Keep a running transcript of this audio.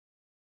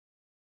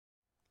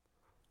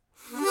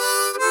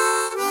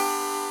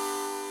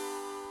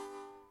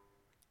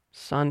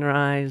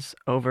Sunrise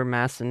over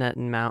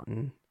Massanutten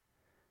Mountain.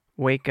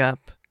 Wake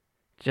up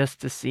just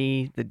to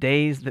see the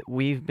days that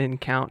we've been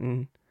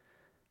counting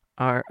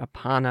are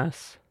upon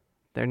us.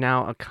 They're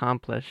now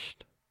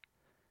accomplished.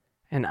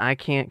 And I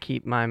can't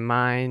keep my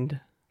mind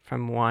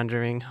from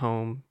wandering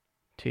home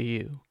to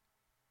you.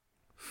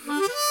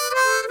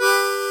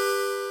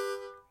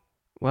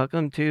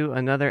 Welcome to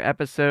another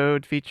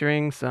episode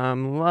featuring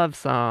some love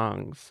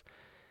songs.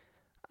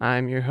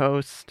 I'm your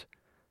host,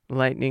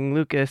 Lightning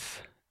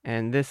Lucas,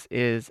 and this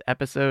is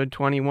episode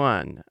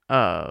 21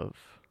 of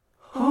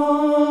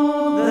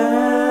Hold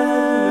That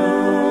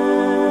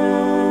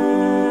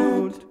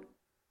Note.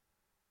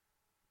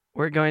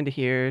 We're going to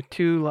hear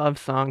two love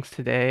songs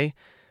today.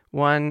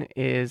 One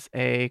is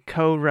a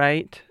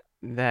co-write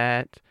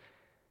that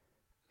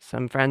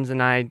some friends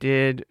and I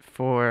did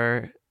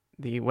for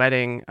the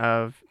wedding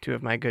of two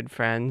of my good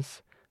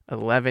friends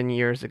 11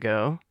 years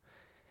ago.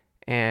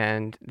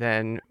 And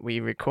then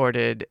we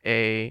recorded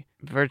a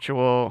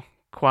virtual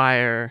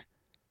choir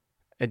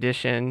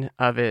edition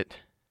of it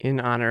in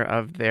honor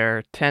of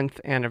their 10th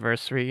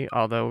anniversary,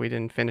 although we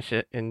didn't finish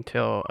it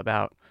until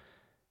about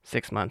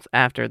 6 months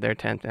after their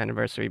 10th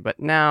anniversary. But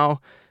now,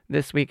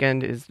 this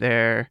weekend is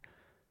their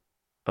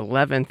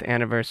 11th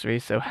anniversary,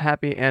 so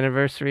happy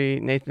anniversary,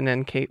 Nathan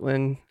and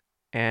Caitlin,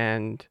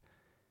 and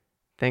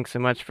thanks so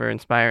much for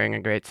inspiring a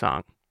great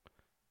song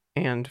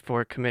and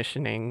for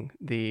commissioning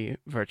the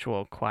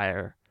virtual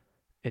choir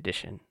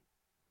edition.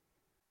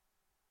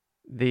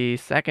 The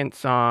second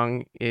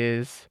song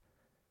is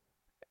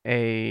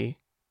a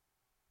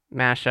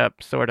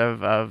mashup sort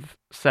of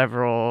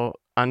several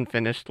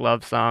unfinished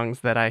love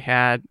songs that I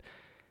had,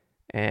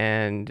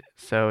 and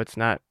so it's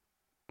not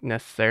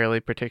necessarily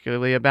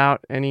particularly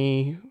about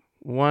any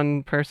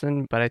one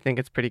person, but I think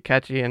it's pretty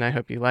catchy and I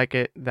hope you like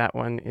it. That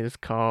one is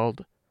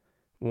called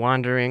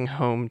Wandering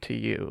Home to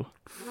You.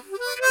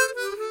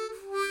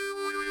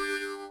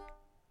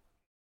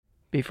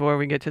 Before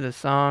we get to the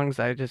songs,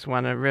 I just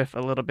want to riff a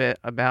little bit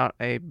about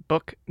a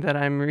book that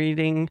I'm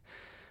reading,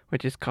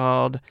 which is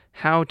called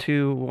How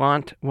to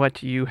Want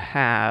What You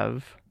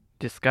Have,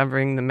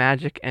 Discovering the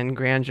Magic and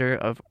Grandeur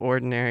of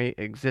Ordinary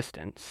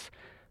Existence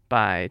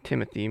by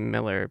Timothy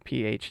Miller,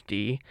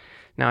 PhD.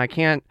 Now, I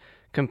can't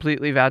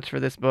completely vouch for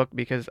this book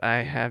because I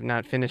have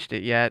not finished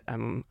it yet.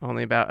 I'm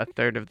only about a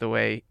third of the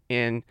way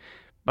in,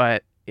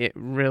 but it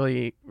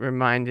really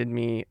reminded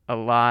me a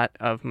lot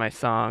of my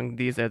song,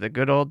 These Are the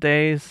Good Old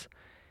Days,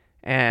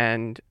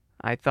 and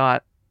I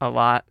thought a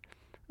lot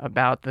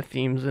about the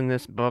themes in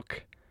this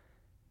book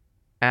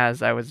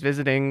as I was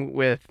visiting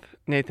with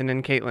Nathan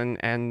and Caitlin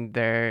and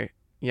their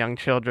young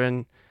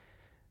children.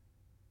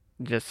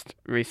 Just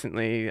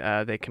recently,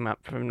 they came up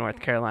from North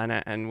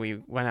Carolina and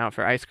we went out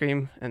for ice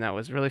cream, and that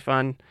was really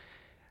fun.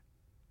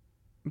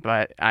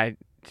 But I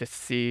just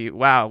see,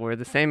 wow, we're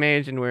the same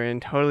age and we're in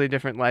totally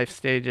different life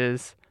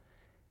stages,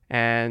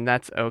 and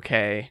that's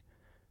okay.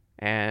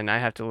 And I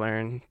have to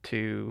learn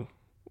to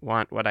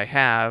want what I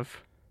have,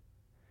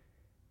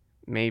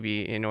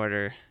 maybe in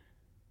order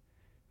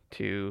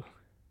to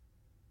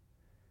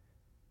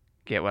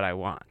get what I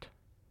want.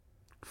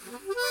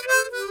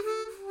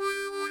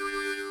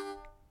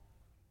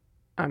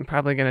 I'm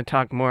probably going to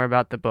talk more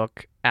about the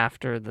book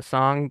after the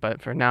song,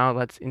 but for now,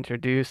 let's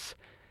introduce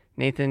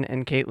Nathan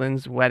and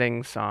Caitlin's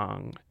wedding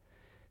song,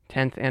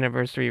 10th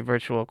Anniversary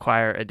Virtual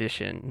Choir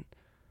Edition.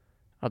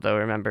 Although,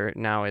 remember,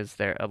 now is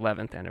their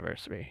 11th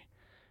anniversary.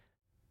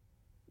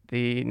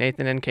 The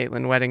Nathan and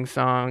Caitlin wedding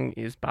song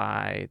is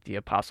by the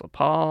Apostle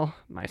Paul,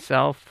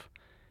 myself,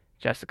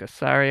 Jessica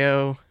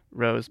Sario,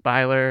 Rose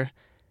Byler,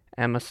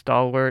 Emma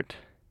Stalwart,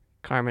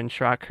 Carmen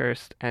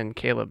Schrockhurst, and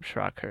Caleb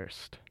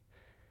Schrockhurst.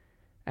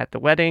 At the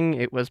wedding,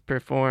 it was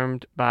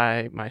performed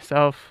by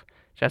myself,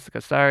 Jessica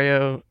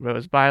Sario,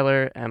 Rose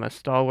Byler, Emma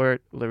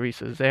Stalwart,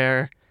 Larissa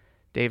Zare,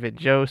 David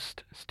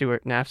Jost,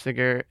 Stuart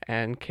Nafziger,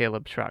 and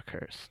Caleb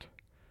Schrockhurst.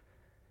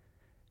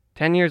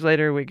 10 years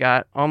later, we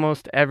got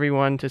almost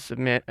everyone to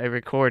submit a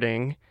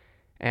recording,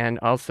 and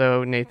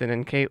also Nathan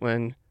and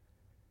Caitlin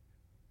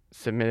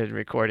submitted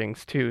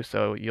recordings too,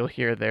 so you'll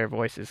hear their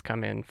voices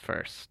come in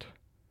first.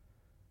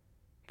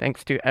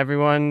 Thanks to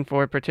everyone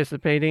for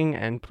participating,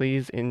 and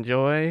please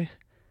enjoy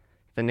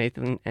the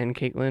Nathan and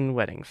Caitlin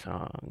wedding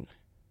song.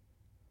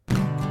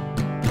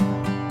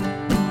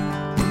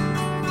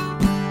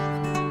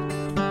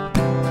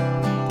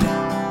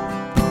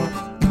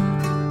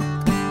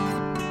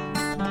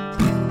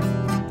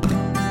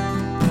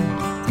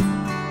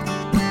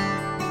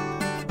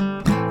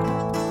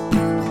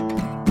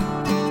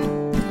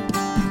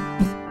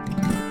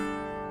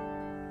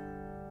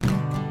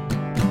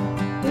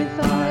 If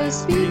I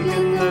speak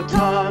in the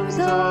tongues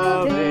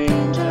of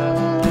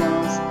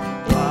angels,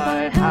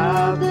 I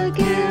have the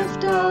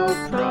gift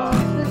of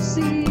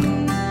prophecy.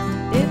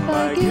 If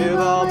I give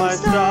all my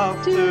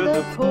stuff to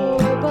the poor,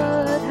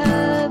 but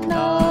have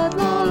not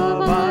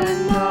love,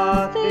 I'm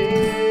nothing.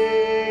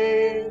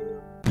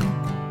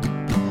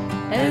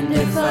 And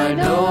if I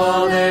know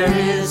all there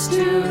is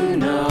to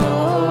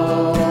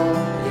know,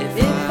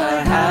 if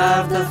I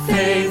have the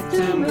faith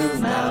to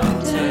move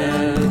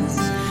mountains,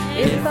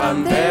 if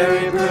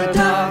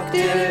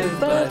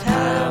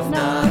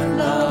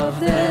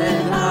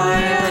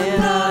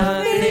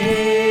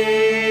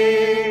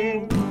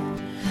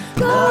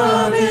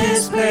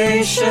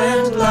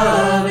patient,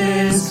 love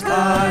is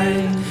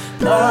kind,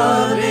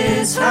 love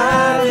is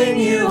having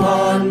you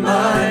on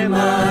my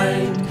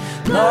mind.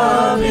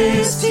 Love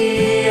is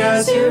tea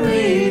as you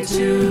read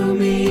to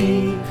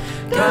me.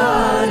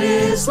 God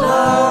is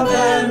love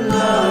and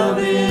love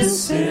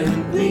is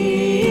simply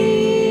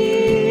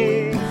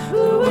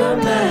who we're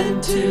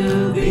meant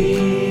to be.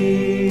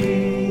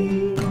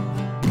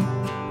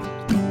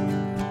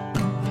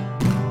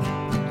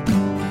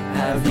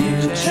 Have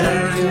you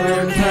checked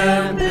your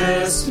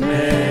campus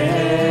mail?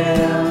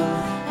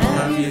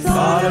 Have you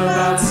thought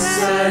about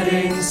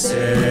setting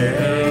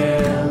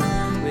sail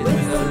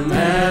with a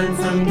man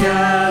from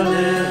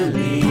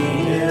Galilee?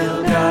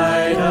 He'll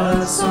guide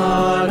us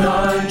on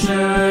our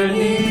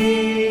journey.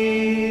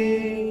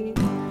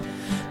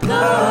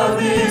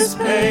 Love is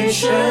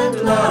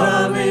patient,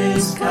 love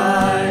is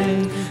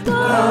kind,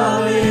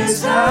 love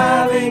is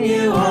having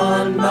you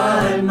on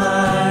my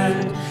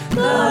mind.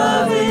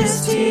 Love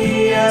is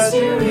tea as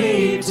you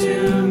read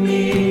to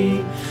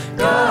me.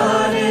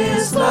 God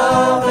is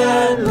love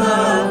and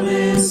love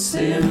is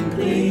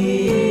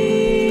simply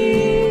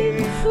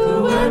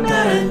who we're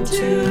meant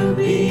to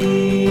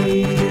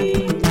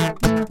be.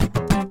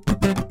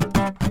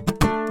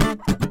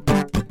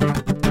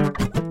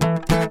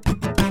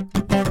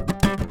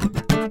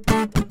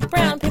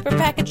 Brown paper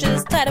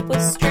packages tied up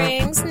with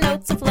strings,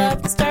 notes of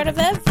love, the start of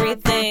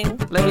everything.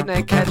 Late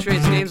night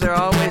catchphrase games are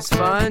always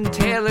fun.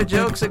 Taylor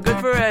jokes are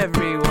good for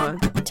everyone.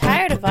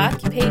 Tired of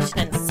occupation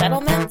and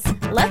settlements?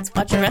 Let's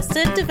watch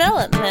Arrested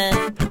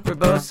Development. We're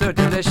both so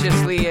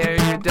deliciously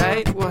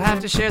erudite. We'll have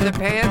to share the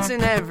pants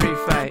in every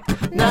fight.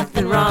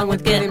 Nothing wrong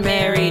with getting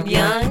married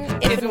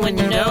young, if and when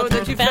you know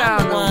that you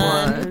found the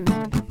one.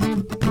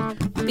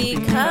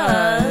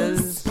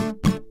 Because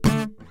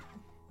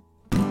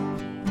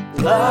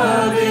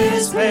love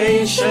is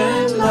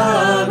patient,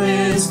 love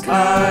is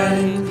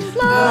kind,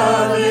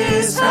 love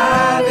is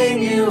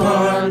having you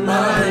on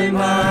my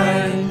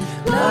mind.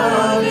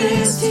 Love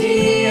is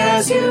tea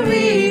as you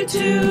read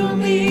to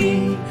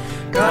me.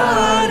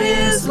 God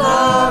is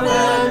love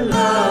and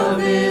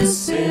love is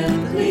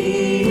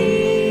simply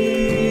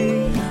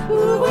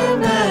who we're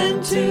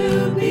meant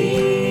to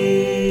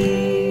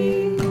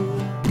be.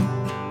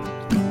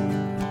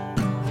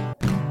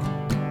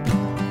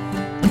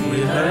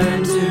 We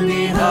learn to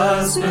be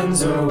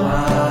husbands or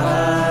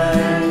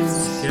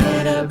wives,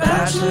 get a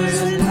bachelor's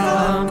and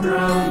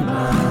compromise.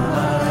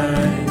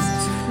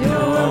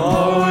 Your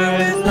more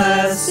with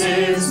less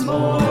is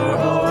more,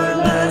 or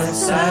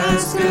less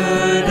as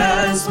good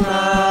as mine.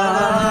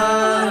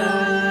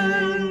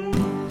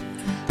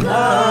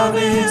 Love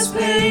is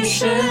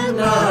patient,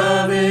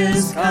 love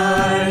is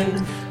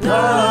kind,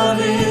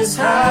 love is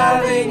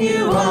having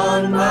you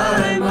on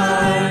my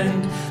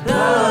mind.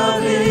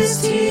 Love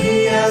is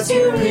tea as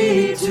you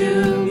read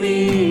to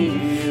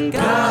me.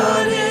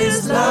 God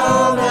is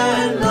love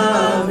and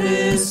love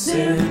is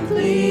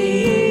simply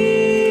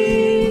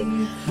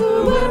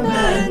who we're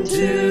meant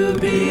to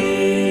be.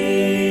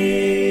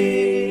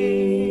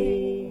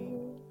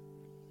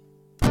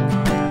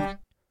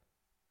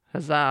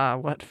 Huzzah,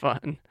 what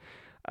fun.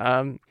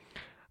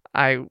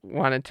 I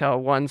want to tell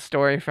one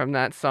story from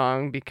that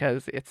song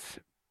because it's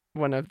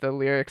one of the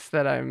lyrics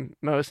that I'm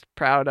most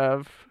proud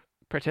of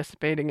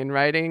participating in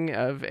writing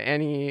of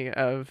any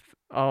of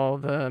all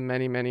the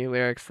many, many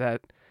lyrics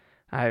that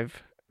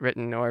I've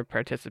written or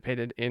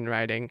participated in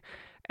writing.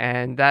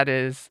 And that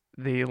is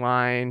the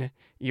line,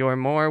 "Your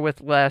more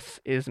with less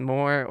is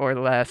more or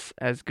less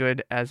as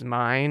good as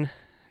mine."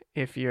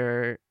 If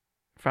you're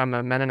from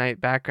a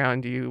Mennonite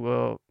background, you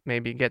will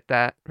maybe get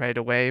that right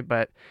away,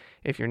 but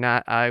if you're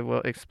not, I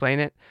will explain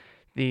it.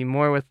 The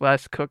More with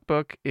Less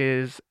cookbook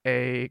is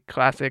a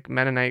classic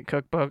Mennonite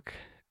cookbook,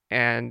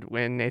 and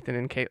when Nathan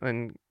and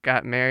Caitlin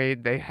got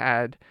married, they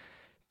had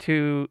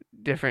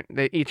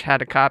they each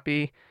had a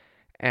copy,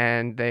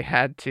 and they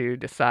had to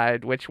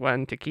decide which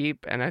one to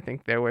keep, and I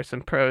think there were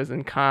some pros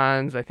and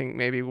cons. I think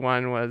maybe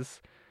one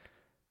was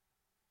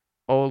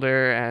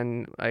older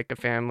and like a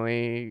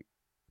family,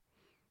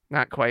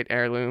 not quite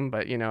heirloom,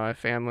 but a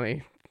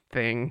family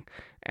thing,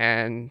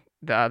 and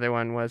the other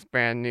one was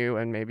brand new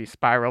and maybe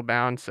spiral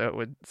bound, so it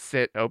would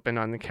sit open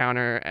on the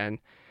counter. And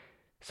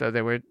so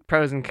there were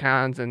pros and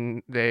cons,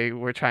 and they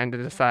were trying to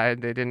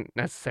decide. They didn't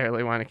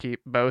necessarily want to keep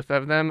both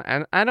of them,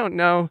 and I don't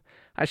know,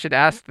 I should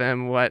ask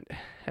them what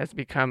has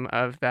become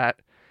of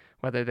that,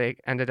 whether they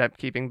ended up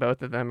keeping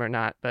both of them or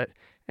not. But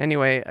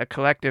anyway, a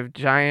collective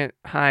giant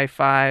high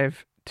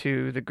five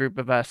to the group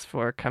of us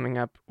for coming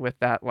up with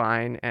that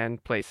line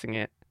and placing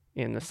it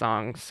in the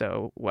song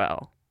so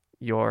well.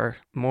 Your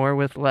more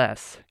with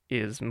less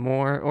is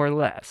more or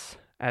less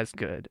as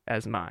good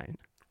as mine.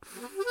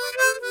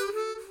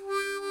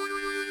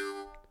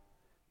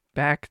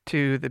 Back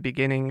to the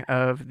beginning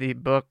of the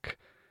book,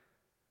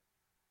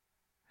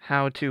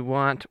 How to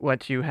Want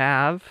What You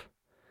Have.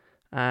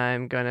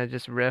 I'm going to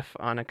just riff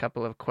on a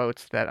couple of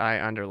quotes that I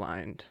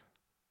underlined.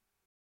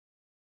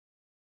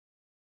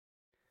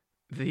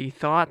 The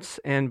thoughts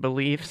and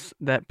beliefs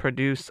that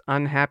produce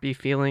unhappy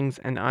feelings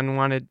and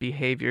unwanted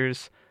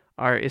behaviors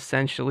are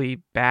essentially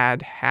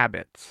bad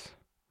habits.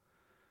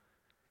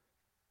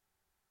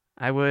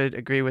 I would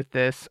agree with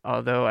this,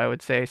 although I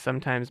would say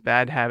sometimes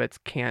bad habits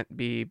can't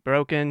be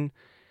broken,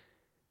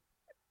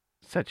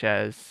 such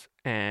as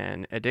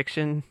an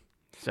addiction,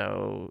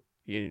 so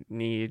you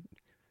need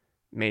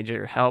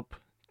major help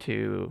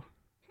to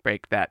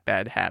break that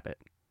bad habit.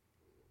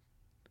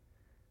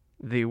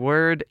 The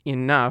word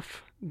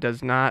enough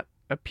does not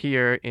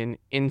appear in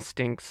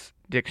Instinct's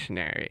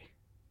dictionary.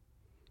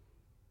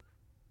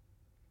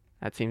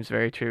 That seems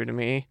very true to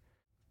me.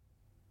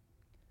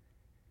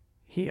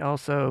 He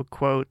also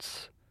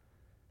quotes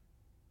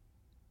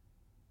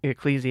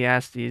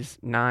Ecclesiastes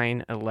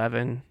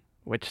 9:11,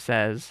 which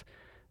says,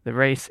 "The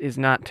race is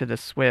not to the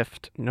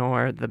swift,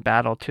 nor the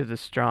battle to the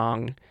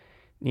strong,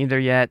 neither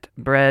yet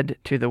bread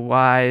to the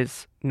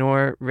wise,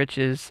 nor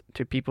riches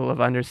to people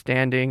of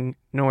understanding,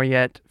 nor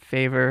yet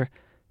favor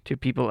to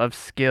people of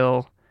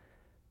skill,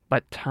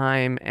 but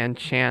time and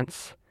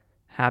chance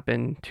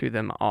happen to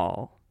them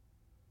all."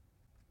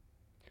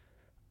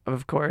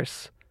 Of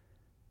course,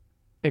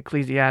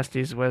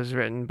 Ecclesiastes was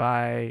written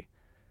by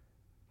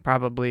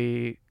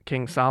probably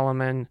King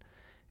Solomon,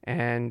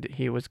 and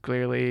he was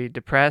clearly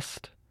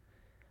depressed.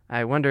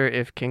 I wonder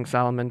if King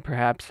Solomon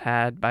perhaps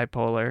had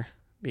bipolar,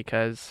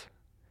 because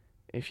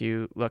if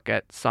you look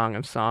at Song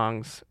of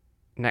Songs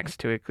next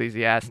to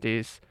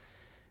Ecclesiastes,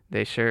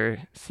 they sure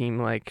seem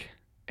like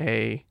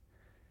a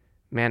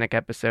manic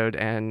episode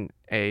and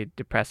a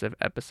depressive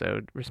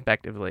episode,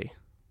 respectively.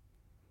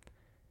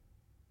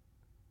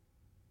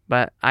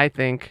 But I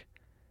think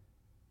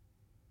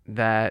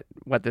that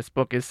what this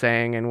book is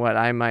saying, and what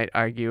I might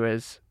argue,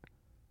 is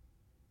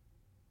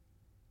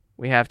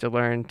we have to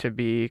learn to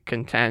be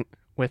content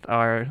with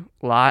our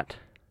lot.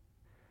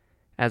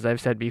 As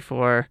I've said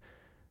before,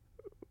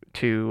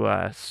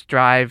 to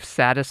strive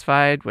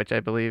satisfied, which I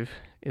believe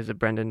is a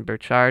Brendan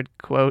Burchard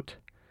quote.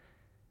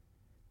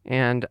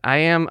 And I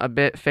am a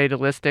bit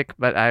fatalistic,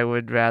 but I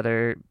would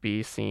rather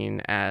be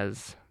seen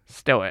as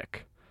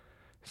stoic.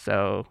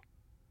 So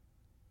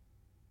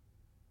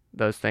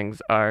those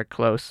things are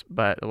close,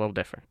 but a little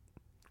different.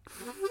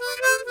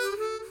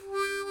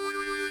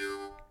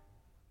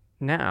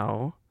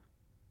 Now,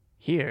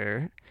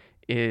 here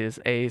is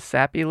a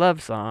sappy love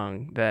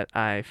song that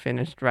I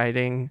finished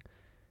writing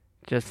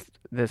just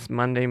this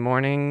Monday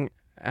morning.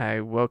 I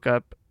woke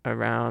up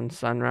around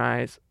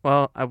sunrise.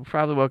 Well, I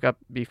probably woke up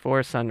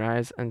before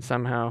sunrise and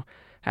somehow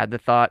had the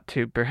thought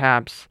to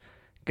perhaps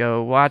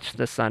go watch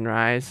the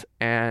sunrise,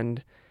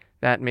 and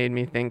that made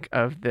me think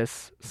of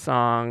this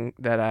song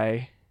that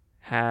I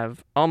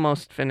have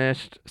almost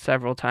finished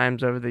several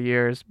times over the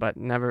years but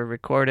never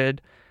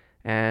recorded,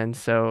 and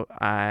so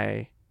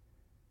I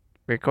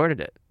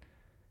recorded it.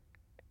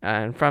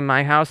 And from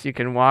my house you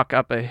can walk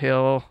up a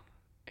hill,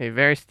 a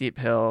very steep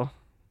hill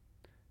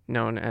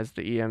known as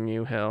the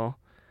EMU Hill,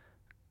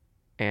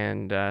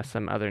 and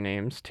some other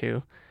names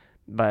too,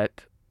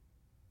 but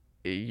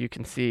you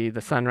can see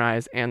the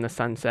sunrise and the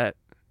sunset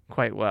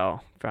quite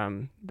well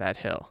from that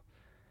hill.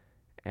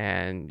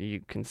 And you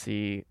can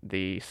see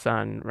the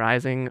sun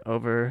rising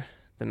over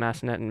the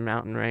Massanutten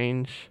mountain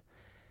range,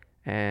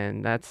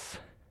 and that's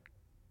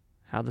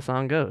how the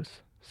song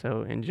goes.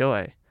 So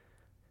enjoy.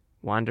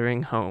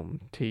 Wandering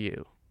Home to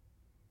You.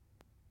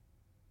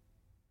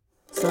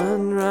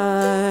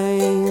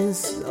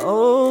 Sunrise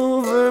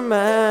over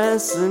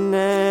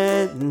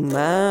Massanutten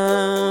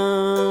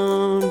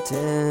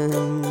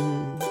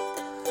Mountain.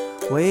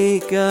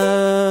 Wake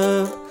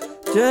up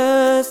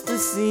just to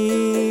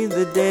see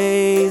the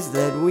days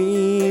that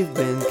we've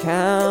been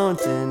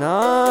counting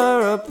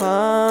are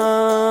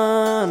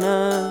upon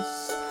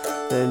us.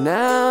 They're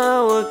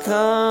now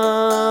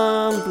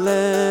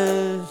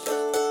accomplished,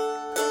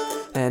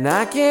 and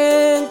I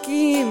can't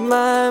keep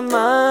my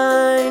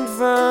mind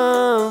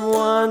from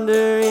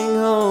wandering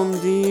home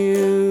to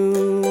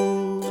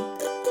you.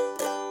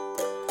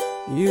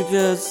 You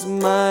just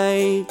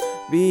might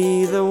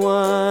be the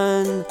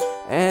one,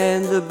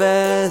 and the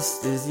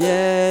best is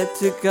yet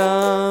to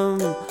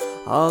come.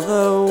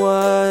 Although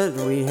what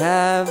we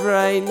have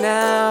right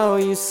now,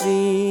 you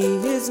see,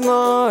 is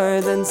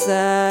more than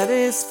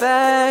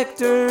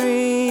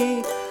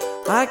satisfactory.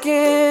 I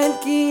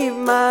can't keep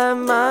my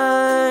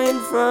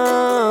mind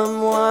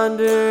from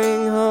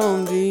wandering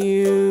home to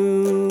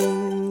you.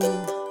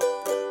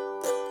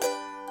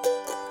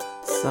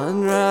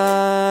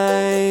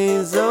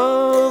 Sunrise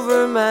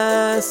over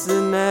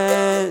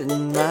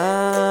Massanutten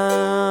Mountain.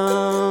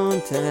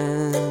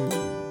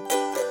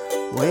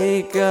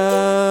 Wake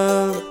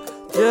up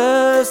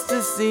just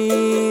to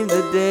see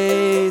the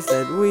days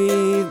that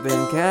we've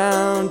been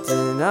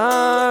counting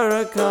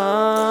are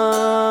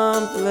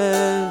accomplished.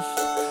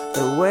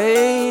 The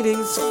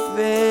waiting's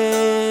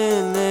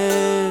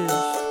finished.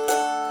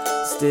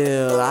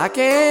 Still, I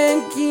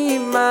can't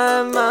keep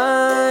my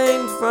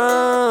mind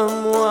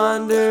from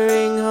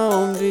wandering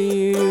home to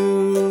you.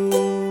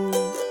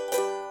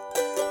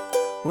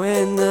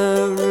 When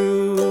the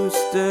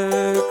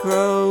rooster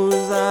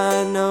crows,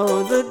 I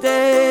know the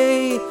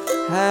day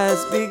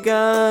has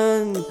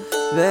begun.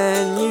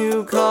 Then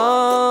you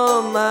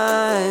call my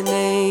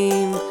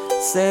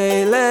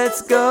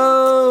let's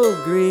go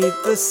greet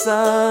the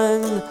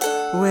sun.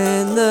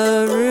 When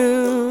the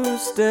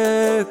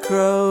rooster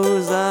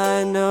crows,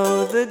 I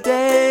know the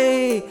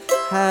day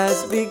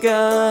has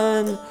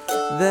begun.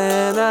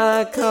 Then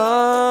I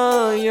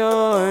call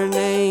your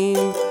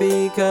name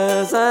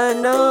because I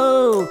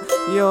know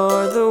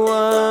you're the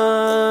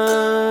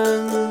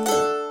one.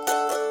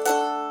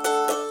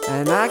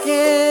 And I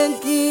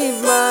can't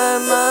keep my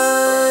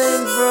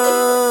mind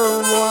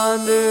from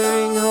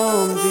wandering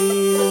home to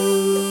you.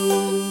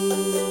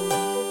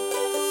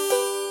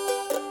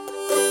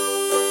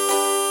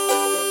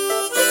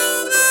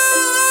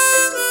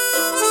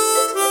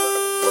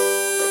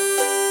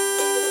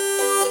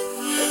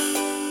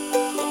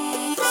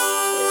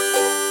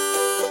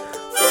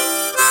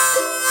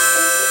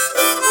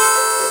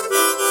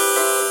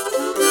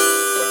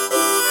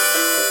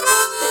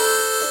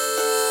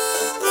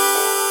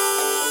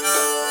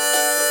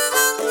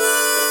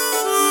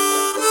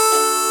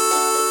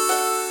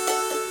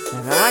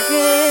 And I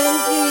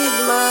can't keep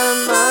my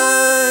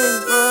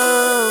mind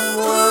from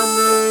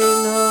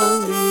wandering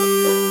home to you.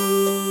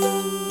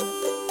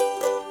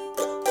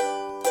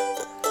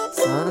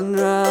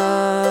 Sunrise,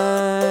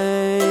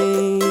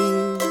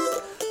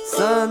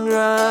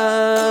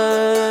 sunrise,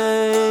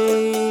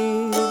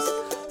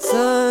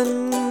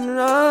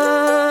 sunrise.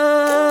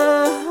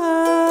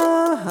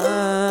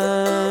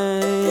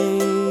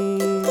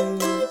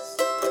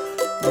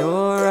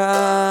 Your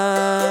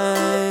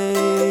eyes,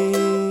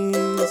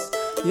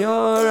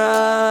 your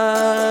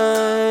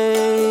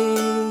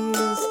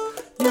eyes,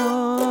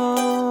 your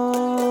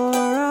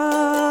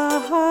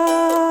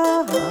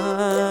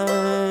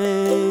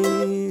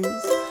eyes.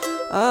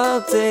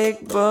 I'll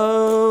take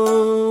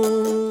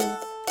both,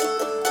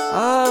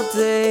 I'll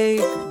take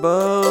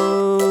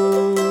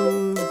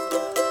both,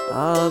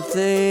 I'll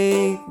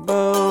take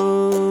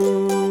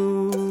both.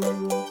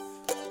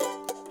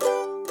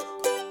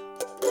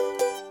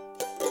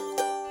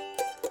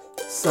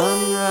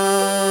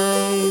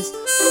 Sunrise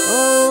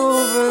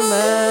over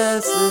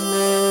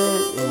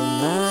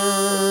Massanutten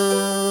Mountain.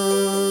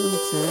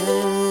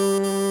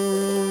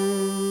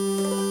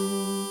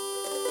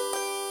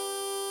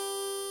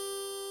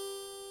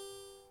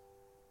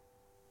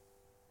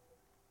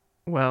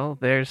 Well,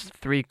 there's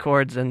 3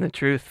 chords and the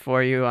truth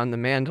for you on the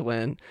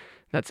mandolin.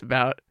 That's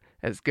about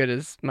as good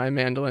as my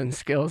mandolin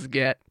skills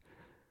get.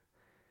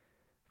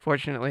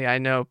 Fortunately, I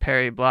know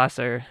Perry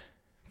Blosser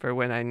for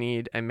when I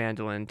need a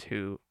mandolin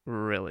to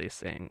really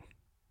sing.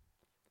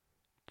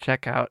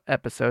 Check out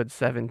episode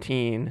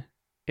 17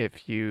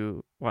 if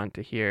you want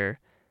to hear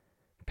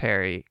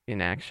Perry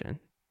in action.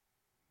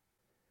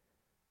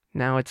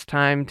 Now it's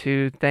time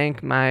to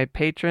thank my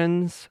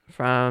patrons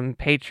from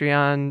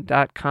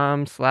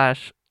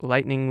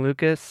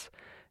patreon.com/lightninglucas.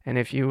 And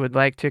if you would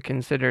like to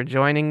consider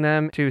joining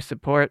them to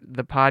support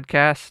the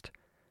podcast,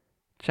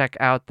 check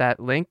out that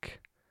link.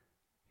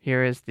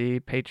 Here is the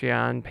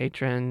Patreon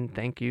patron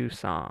thank you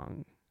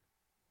song.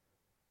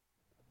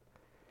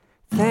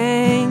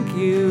 Thank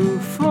you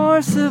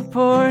for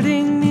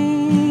supporting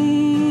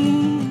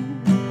me.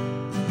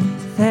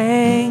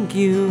 Thank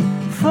you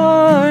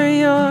for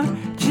your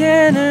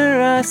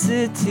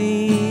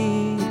generosity.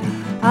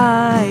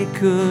 I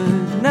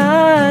could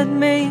not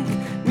make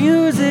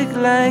music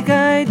like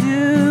I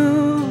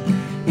do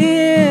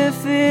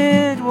if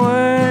it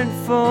weren't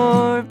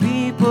for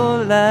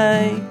people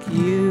like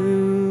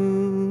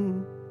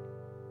you.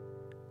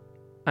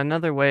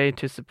 Another way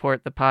to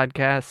support the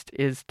podcast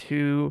is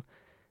to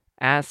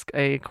ask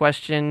a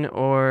question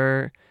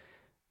or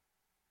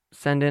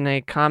send in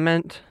a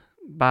comment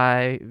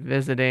by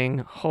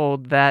visiting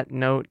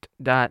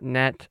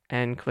holdthatnote.net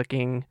and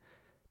clicking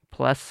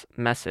plus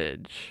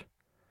message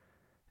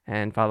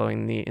and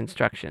following the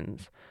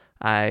instructions.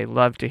 I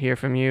love to hear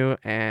from you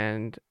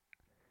and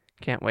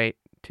can't wait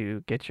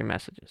to get your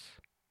messages.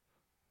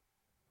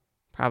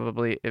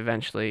 Probably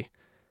eventually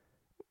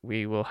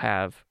we will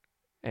have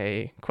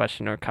a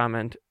question or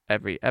comment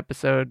every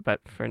episode,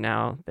 but for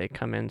now they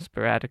come in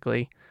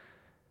sporadically,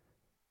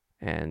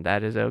 and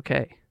that is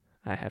okay.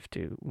 I have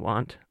to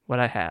want what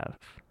I have.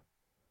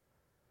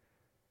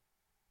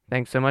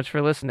 Thanks so much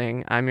for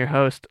listening. I'm your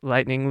host,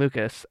 Lightning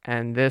Lucas,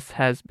 and this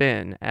has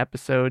been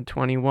episode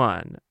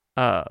 21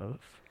 of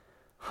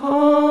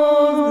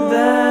Hold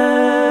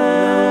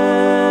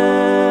that.